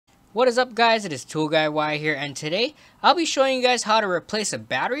What is up, guys? It is Tool Guy Y here, and today I'll be showing you guys how to replace a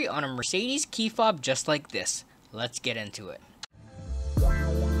battery on a Mercedes key fob just like this. Let's get into it.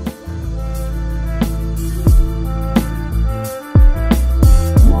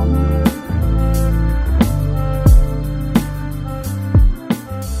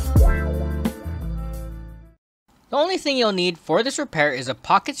 The only thing you'll need for this repair is a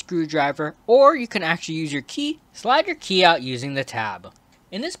pocket screwdriver, or you can actually use your key, slide your key out using the tab.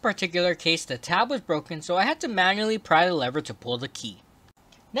 In this particular case, the tab was broken, so I had to manually pry the lever to pull the key.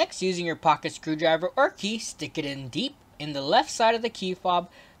 Next, using your pocket screwdriver or key, stick it in deep in the left side of the key fob.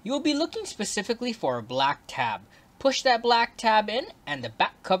 You will be looking specifically for a black tab. Push that black tab in and the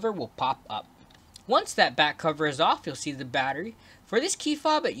back cover will pop up. Once that back cover is off, you'll see the battery. For this key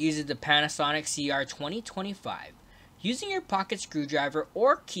fob, it uses the Panasonic CR2025. Using your pocket screwdriver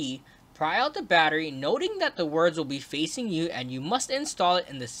or key, pry out the battery, noting that the words will be facing you and you must install it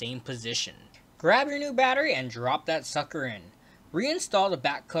in the same position. Grab your new battery and drop that sucker in. Reinstall the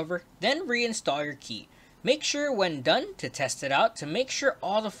back cover, then reinstall your key. Make sure when done to test it out to make sure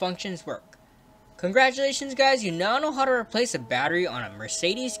all the functions work. Congratulations, guys, you now know how to replace a battery on a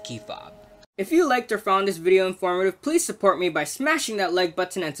Mercedes key fob. If you liked or found this video informative, please support me by smashing that like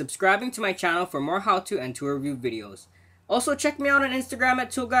button and subscribing to my channel for more how-to and tool review videos. Also, check me out on Instagram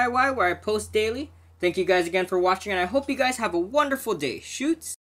at ToolGuyY, where I post daily. Thank you guys again for watching, and I hope you guys have a wonderful day. Shoots!